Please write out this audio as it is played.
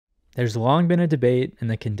There's long been a debate in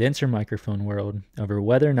the condenser microphone world over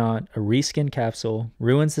whether or not a reskinned capsule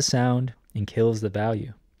ruins the sound and kills the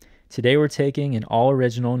value. Today we're taking an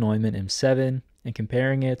all-original Neumann M7 and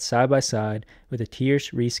comparing it side by side with a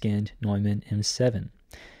Tiersch reskinned Neumann M7.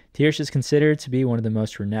 Tiersch is considered to be one of the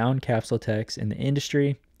most renowned capsule techs in the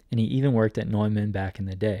industry, and he even worked at Neumann back in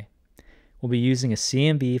the day. We'll be using a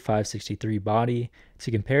CMB 563 body to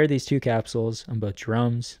compare these two capsules on both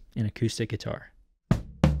drums and acoustic guitar.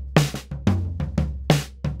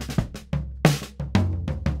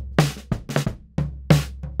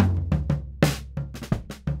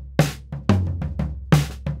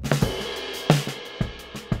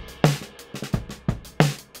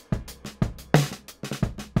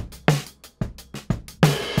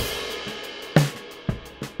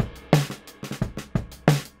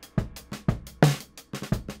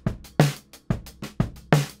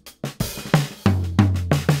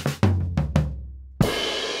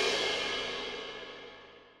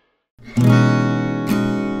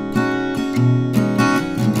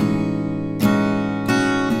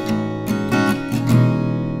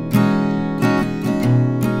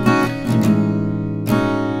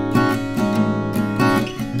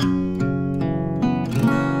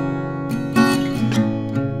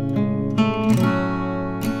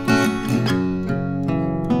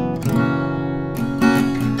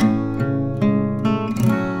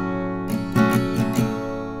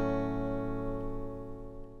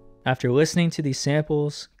 After listening to these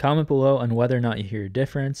samples, comment below on whether or not you hear a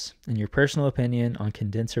difference and your personal opinion on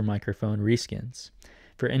condenser microphone reskins.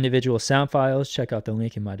 For individual sound files, check out the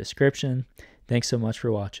link in my description. Thanks so much for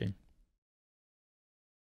watching.